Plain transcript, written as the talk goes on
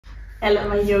Hello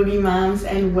my yogi moms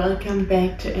and welcome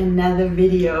back to another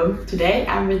video. Today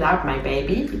I'm without my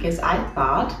baby because I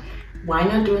thought, why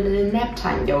not do a little nap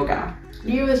time yoga?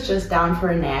 Leo is just down for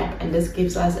a nap and this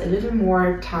gives us a little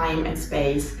more time and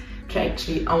space to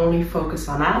actually only focus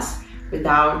on us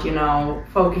without,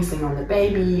 focusing on the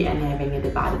baby and having a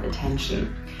divided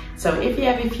attention. So if you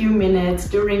have a few minutes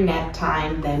during nap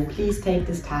time, then please take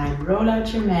this time, roll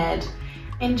out your mat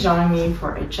and join me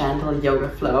for a gentle yoga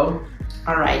flow.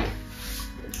 All right.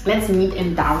 Let's meet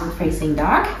in downward facing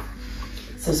dog.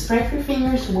 So spread your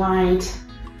fingers wide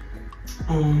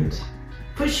and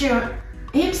push your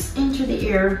hips into the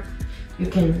air. You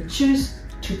can choose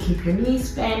to keep your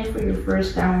knees bent for your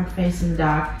first downward facing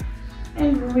dog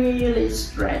and really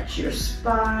stretch your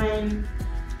spine.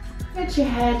 Let your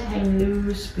head hang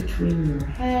loose between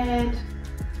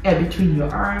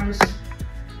your arms.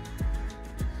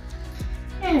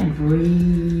 And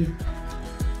breathe.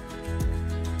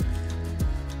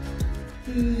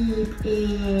 Deep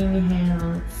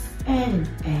inhales and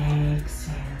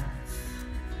exhales.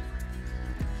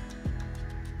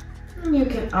 And you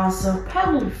can also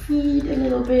pedal your feet a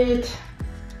little bit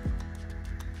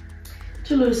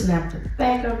to loosen up the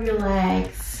back of your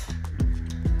legs.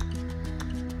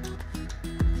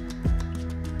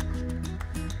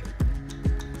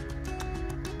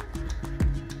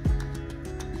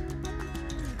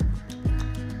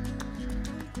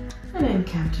 And then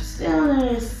come to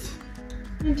stillness.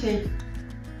 And take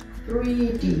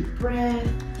 3 deep breaths.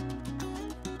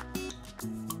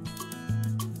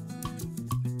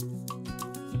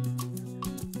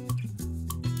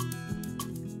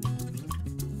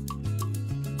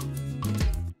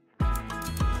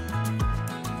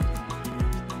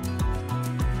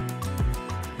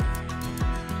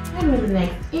 And with the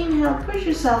next inhale, push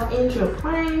yourself into a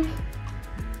plank.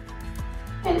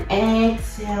 And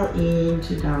exhale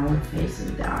into downward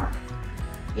facing dog.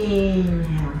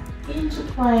 Inhale into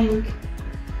plank,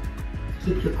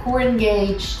 keep your core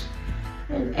engaged,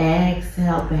 and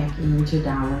exhale back into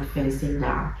downward facing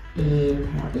dog.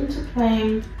 Inhale into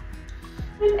plank,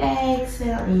 and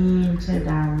exhale into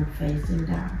downward facing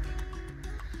dog.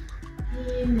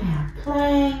 Inhale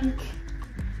plank,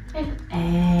 and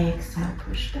exhale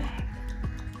push back.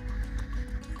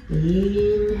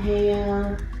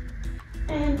 Inhale,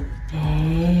 and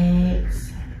exhale.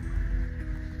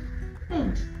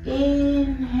 And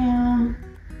inhale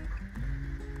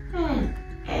and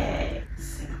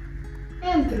exhale.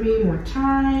 And 3 more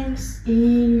times.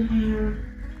 Inhale,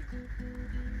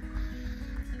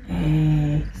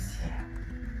 exhale,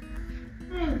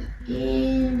 and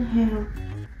inhale,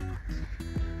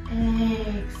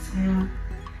 exhale.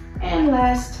 And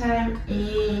last time,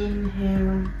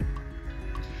 inhale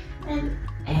and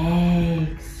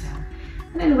exhale.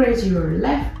 And then raise your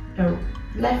left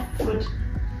foot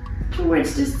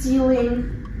towards the ceiling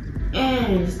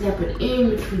and step it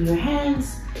in between your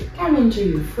hands. Come into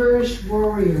your first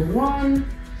warrior 1.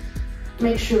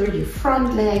 Make sure your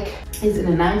front leg is in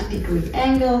a 90-degree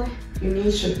angle. Your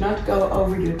knees should not go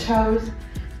over your toes.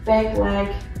 Back leg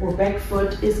or back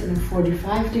foot is in a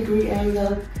 45-degree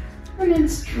angle. And then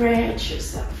stretch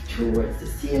yourself towards the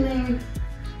ceiling.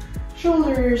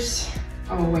 Shoulders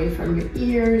away from your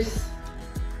ears.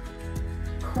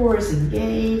 Core is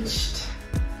engaged.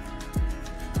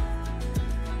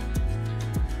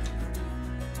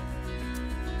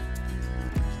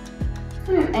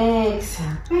 And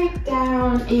exhale back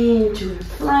down into a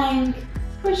plank,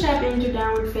 push up into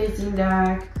downward facing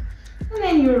dog, and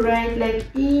then your right leg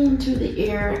into the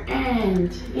air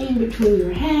and in between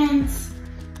your hands,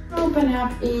 open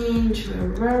up into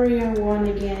a warrior 1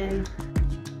 again.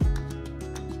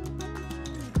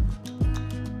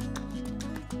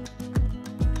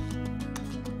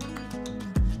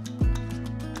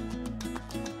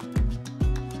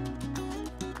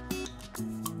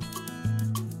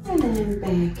 And then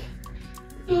back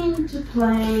into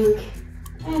plank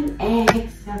and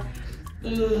exhale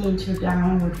into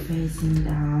downward facing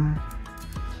dog.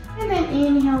 And then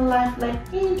inhale left leg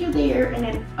into the air and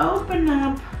then open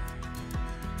up.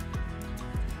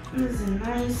 This is a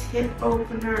nice hip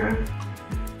opener.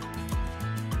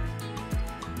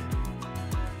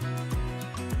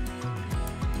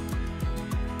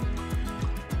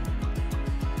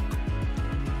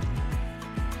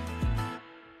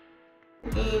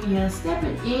 Inhale, step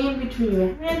it in between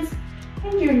your hands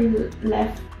and your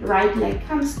right leg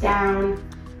comes down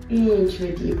into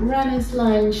a deep runner's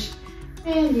lunge.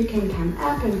 And you can come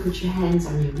up and put your hands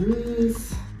on your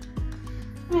knees.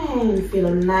 And feel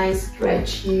a nice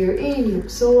stretch here in your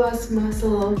psoas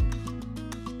muscle.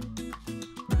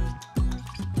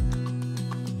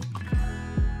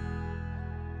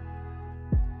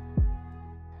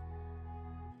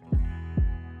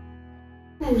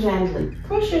 And gently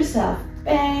push yourself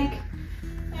back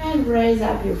and raise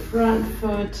up your front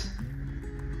foot.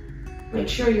 Make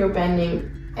sure you're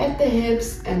bending at the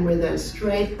hips and with a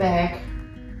straight back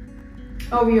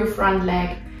over your front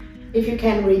leg. If you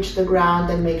can reach the ground,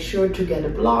 then make sure to get a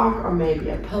block or maybe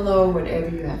a pillow, whatever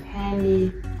you have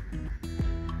handy.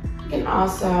 You can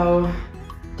also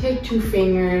take 2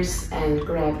 fingers and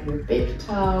grab your big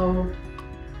toe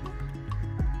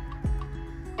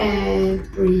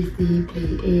and breathe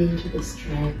deeply into the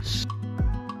stretch.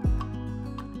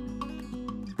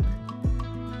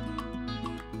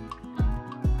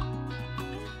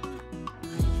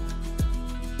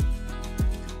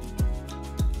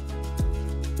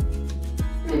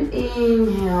 And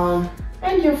inhale,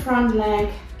 bend your front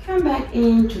leg, come back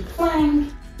into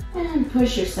plank and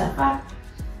push yourself up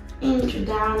into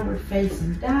downward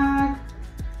facing dog.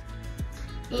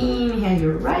 Inhale,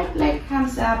 your right leg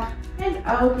comes up and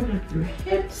open up your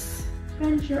hips,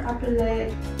 bend your upper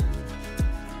leg.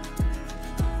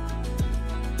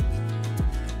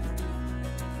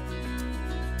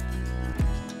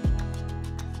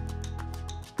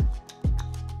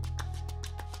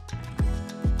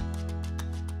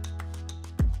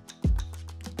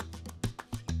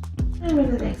 And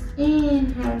with the next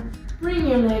inhale, bring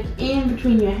your leg in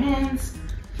between your hands.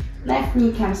 Left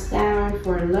knee comes down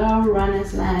for a low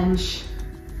runner's lunge.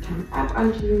 Come up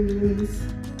onto your knees.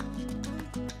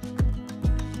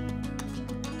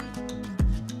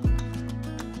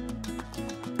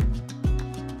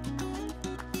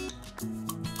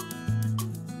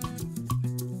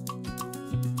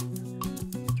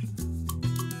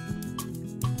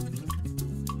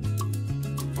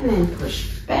 And then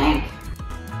push back.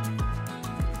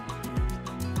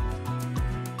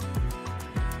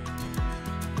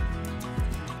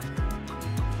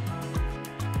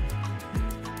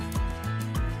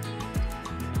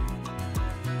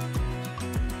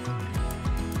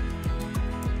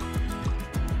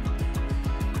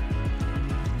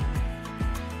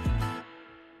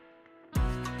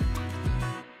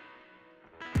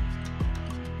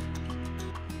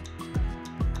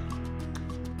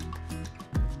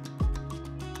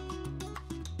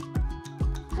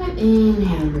 And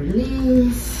inhale,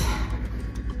 release.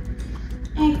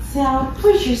 Exhale,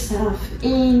 push yourself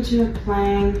into a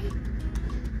plank.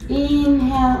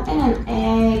 Inhale and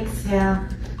then exhale,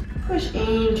 push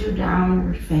into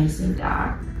downward facing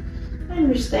dog. And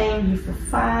we're staying here for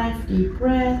 5 deep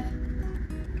breaths.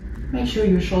 Make sure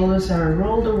your shoulders are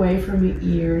rolled away from your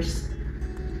ears.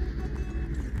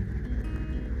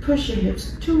 Push your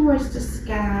hips towards the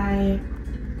sky.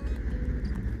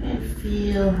 And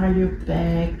feel how your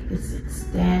back is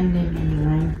extending and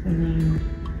lengthening.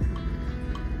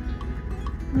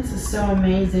 This is so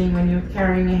amazing when you're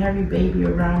carrying a heavy baby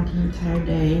around the entire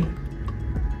day.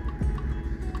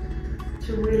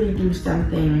 To really do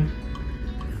something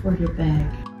for your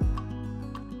back.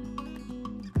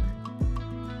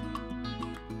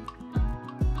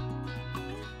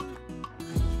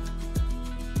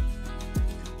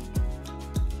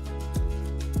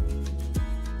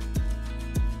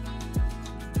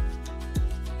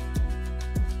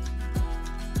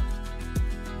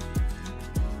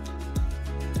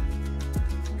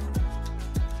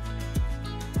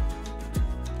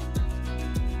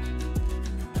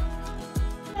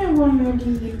 And one more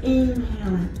deep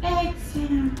inhale and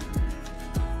exhale.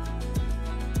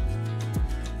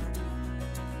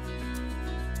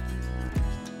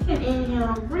 And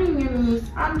inhale, bring your knees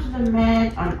onto the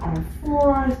mat on all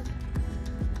fours.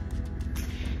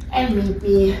 And meet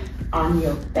me on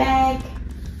your back.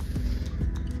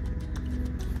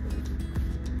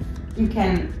 You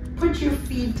can put your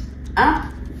feet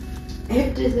up,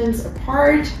 hip distance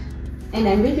apart, and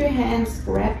then with your hands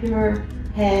grab your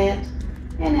head.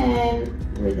 And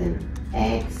then with an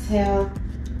exhale,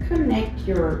 connect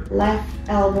your left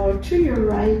elbow to your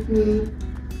right knee.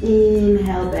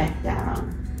 Inhale back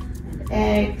down. And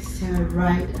exhale,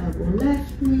 right elbow,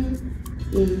 left knee.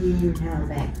 Inhale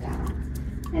back down.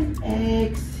 And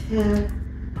exhale,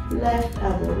 left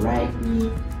elbow, right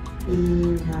knee.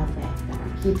 Inhale back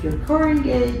down. Keep your core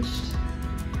engaged.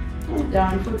 And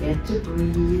don't forget to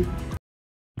breathe.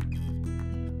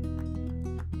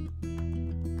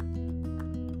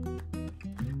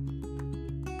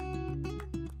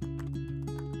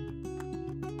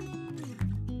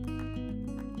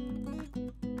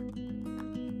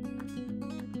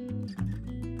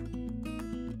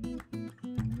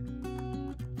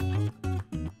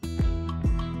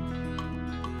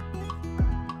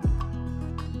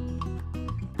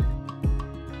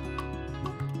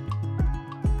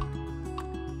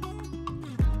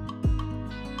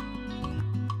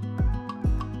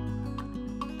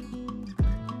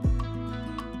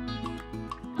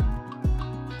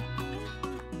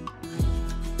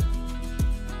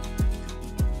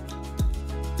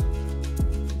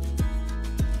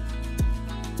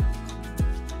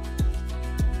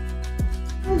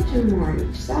 2 more on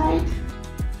each side.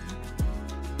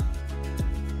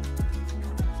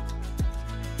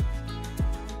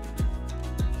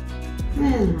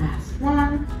 And last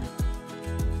one.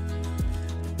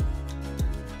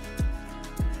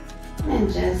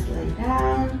 And just lay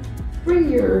down. Bring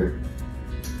your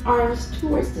arms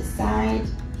towards the side.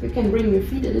 You can bring your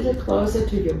feet a little closer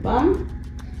to your bum.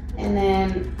 And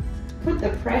then put the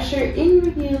pressure in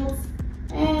your heels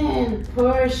and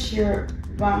push your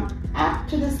bum up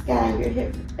to the sky, your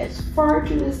hip as far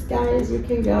to the sky as you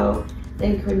can go.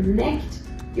 Then connect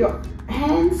your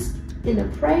hands in a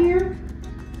prayer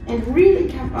and really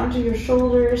come onto your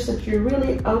shoulders so that you're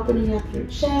really opening up your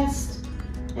chest,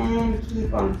 and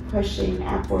keep on pushing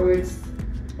upwards.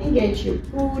 Engage your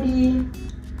booty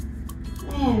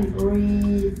and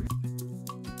breathe.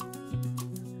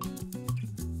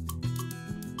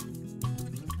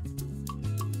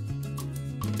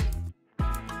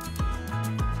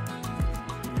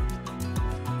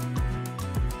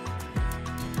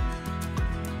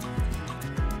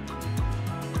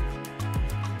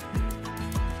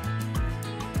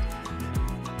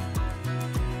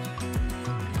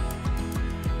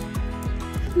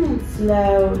 And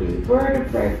slowly,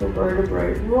 vertebrae for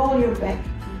vertebrae, roll your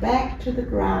back to the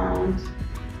ground,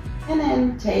 and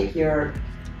then take your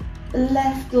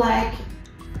left leg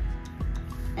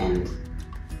and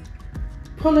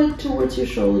pull it towards your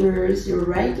shoulders. Your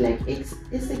right leg is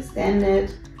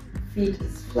extended, feet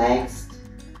is flexed,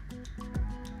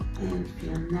 and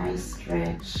feel a nice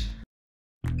stretch.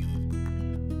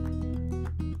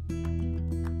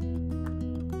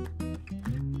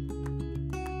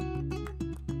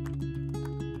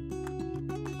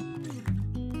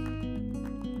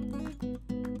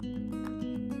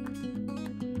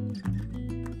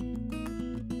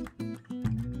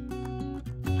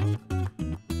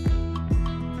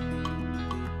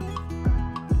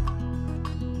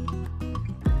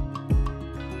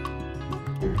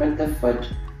 And put the foot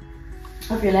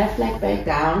of your left leg back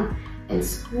down and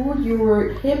scoot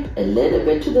your hip a little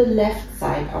bit to the left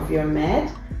side of your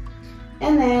mat.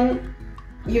 And then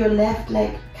your left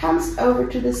leg comes over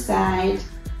to the side.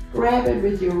 Grab it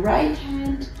with your right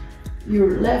hand.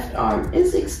 Your left arm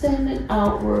is extended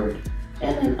outward.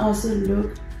 And then also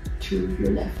look to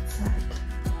your left side.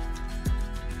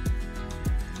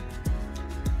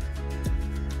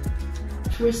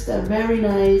 Twists are very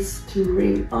nice to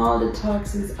wring all the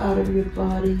toxins out of your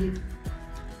body.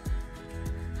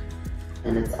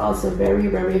 And it's also very,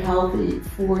 very healthy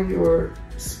for your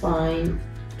spine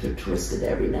to twist it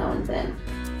every now and then.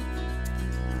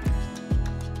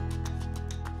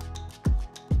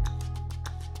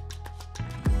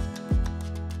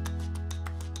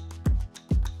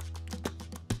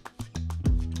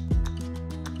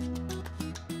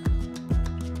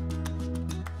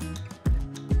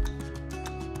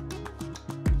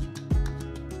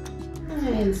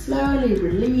 And slowly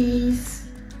release,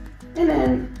 and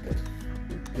then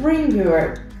bring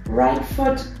your right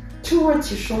foot towards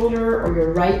your shoulder or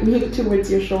your right knee towards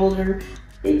your shoulder.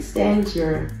 Extend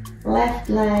your left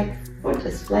leg, foot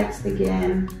is flexed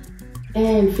again,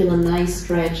 and feel a nice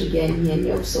stretch again here in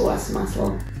your psoas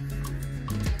muscle.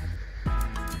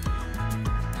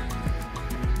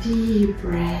 Deep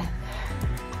breath.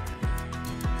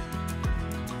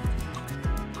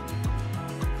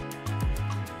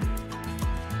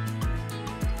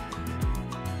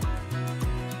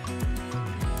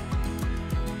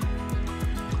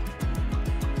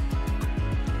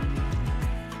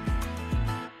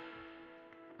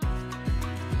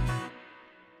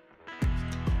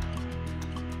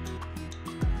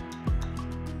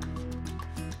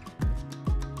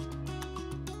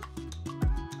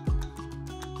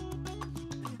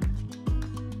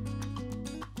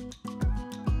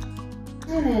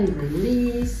 And then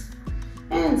release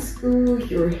and scoot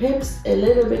your hips a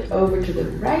little bit over to the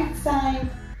right side,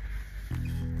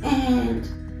 and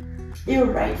your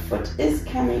right foot is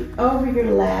coming over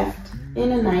your left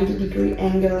in a 90-degree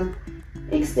angle.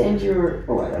 Extend your,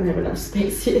 oh, I don't have enough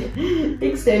space here.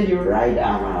 Extend your right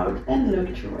arm out and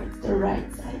look towards the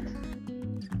right side.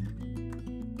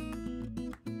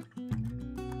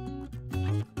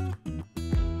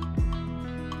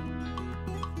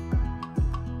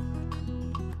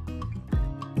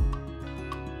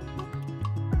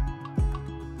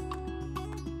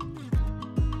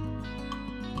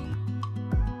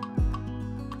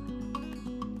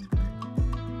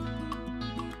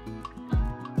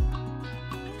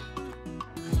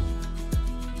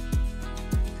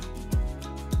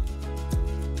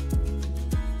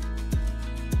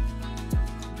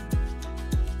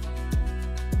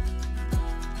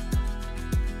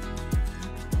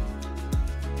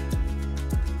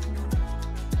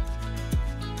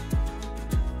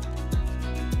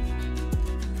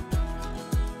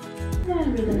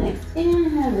 And with the next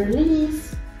inhale,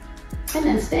 release. And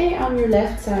then stay on your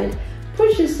left side.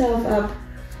 Push yourself up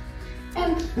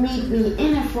and meet me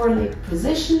in a foreleg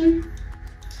position.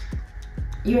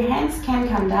 Your hands can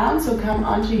come down, so come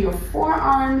onto your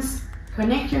forearms.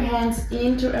 Connect your hands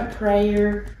into a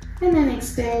prayer. And then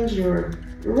extend your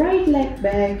right leg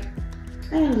back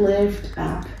and lift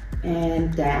up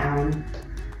and down.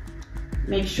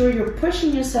 Make sure you're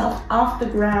pushing yourself off the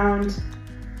ground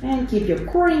and keep your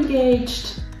core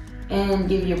engaged and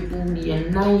give your booty a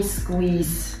nice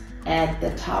squeeze at the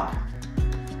top.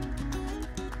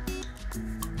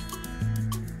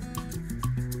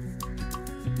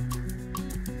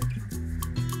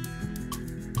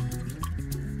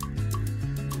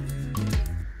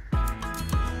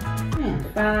 And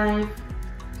 5,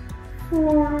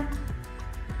 4,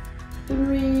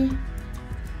 3,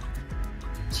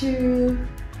 2,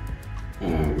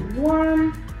 and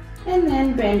 1. And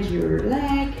then bend your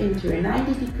leg into a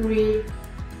 90 degree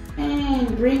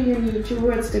and bring your knee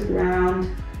towards the ground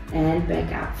and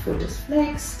back up. Foot is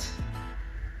flexed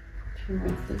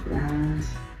towards the ground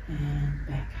and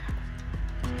back up.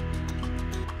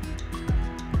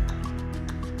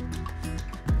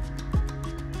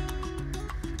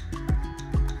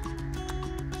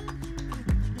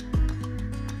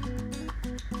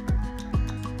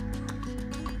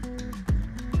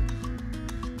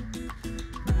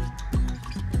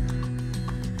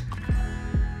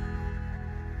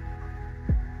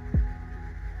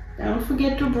 Don't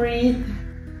forget to breathe.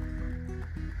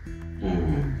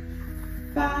 And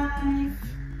 5,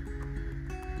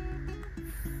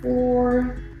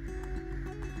 4,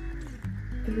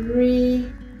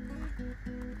 3,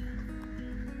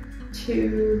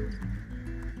 2,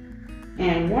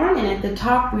 and 1. And at the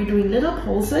top, we're doing little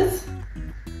pulses.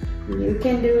 You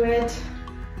can do it.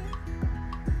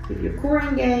 Keep your core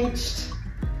engaged.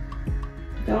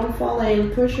 Don't fall in.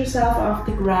 Push yourself off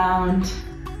the ground.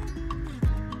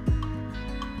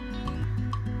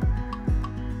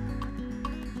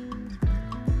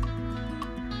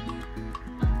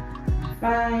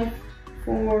 5,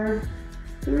 4,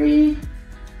 3,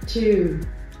 2,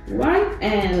 1,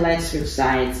 and let's switch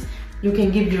sides. You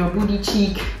can give your booty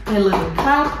cheek a little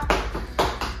clap.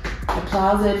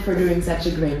 Applaud it for doing such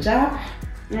a great job.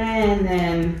 And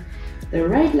then the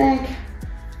right leg,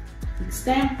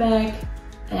 extend back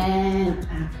and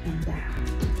up and down.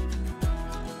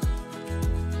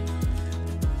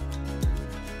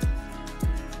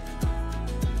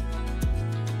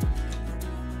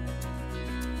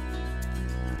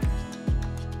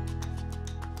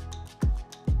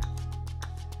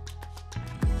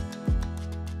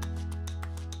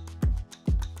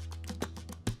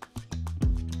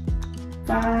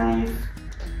 Five,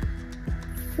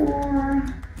 4,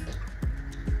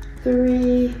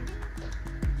 3,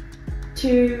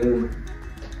 2,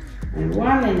 and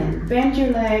 1, and then bend your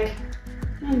leg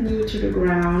and knee to the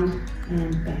ground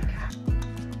and back up.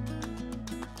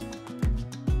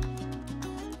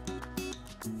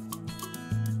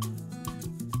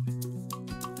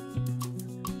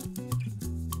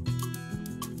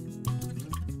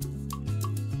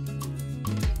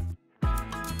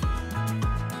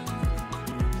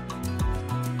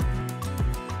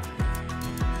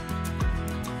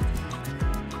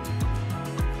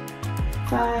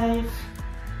 Five,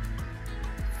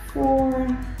 4,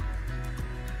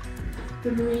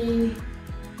 3,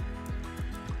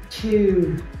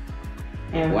 2,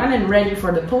 and 1, and ready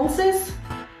for the pulses.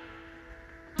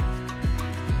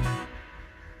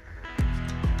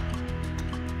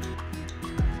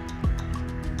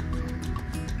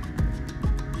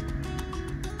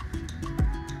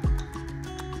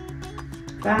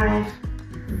 Five,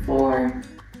 4,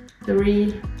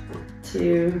 3,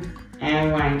 2,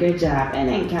 and 1. Good job. And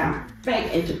then come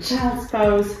back into child's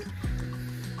pose.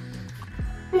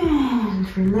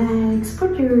 And relax.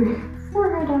 Put your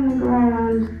forehead on the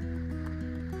ground.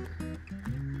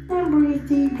 And breathe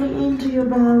deeply into your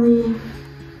belly.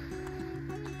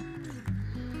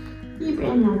 Deep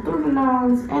inhale through the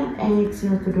nose and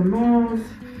exhale through the mouth.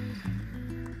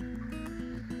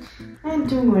 And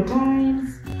 2 more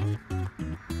times.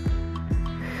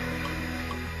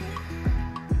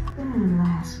 And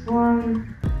last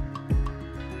one.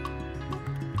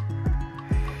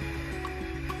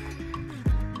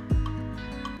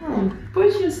 And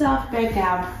push yourself back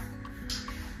up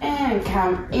and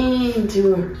come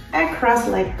into a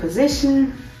cross-legged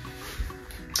position.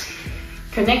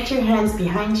 Connect your hands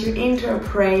behind you into a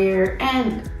prayer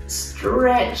and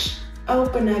stretch.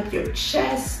 Open up your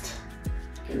chest.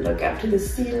 You can look up to the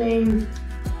ceiling.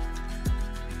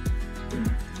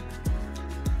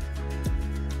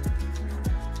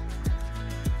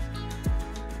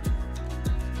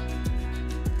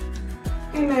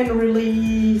 then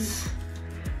release.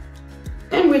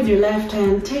 And with your left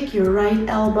hand, take your right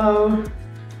elbow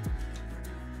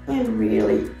and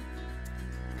really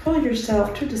pull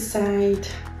yourself to the side.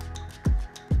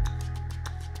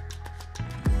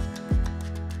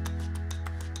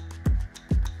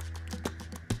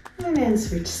 And then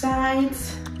switch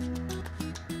sides.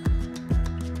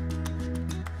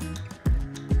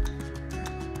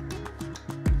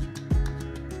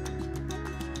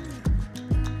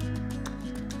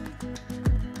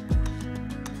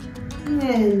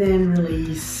 And then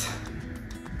release.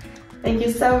 Thank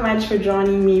you so much for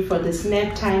joining me for this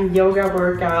Naptime yoga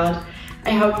workout.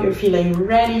 I hope you're feeling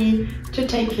ready to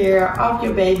take care of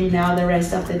your baby now the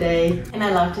rest of the day. And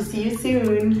I love to see you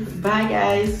soon. Bye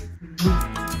guys.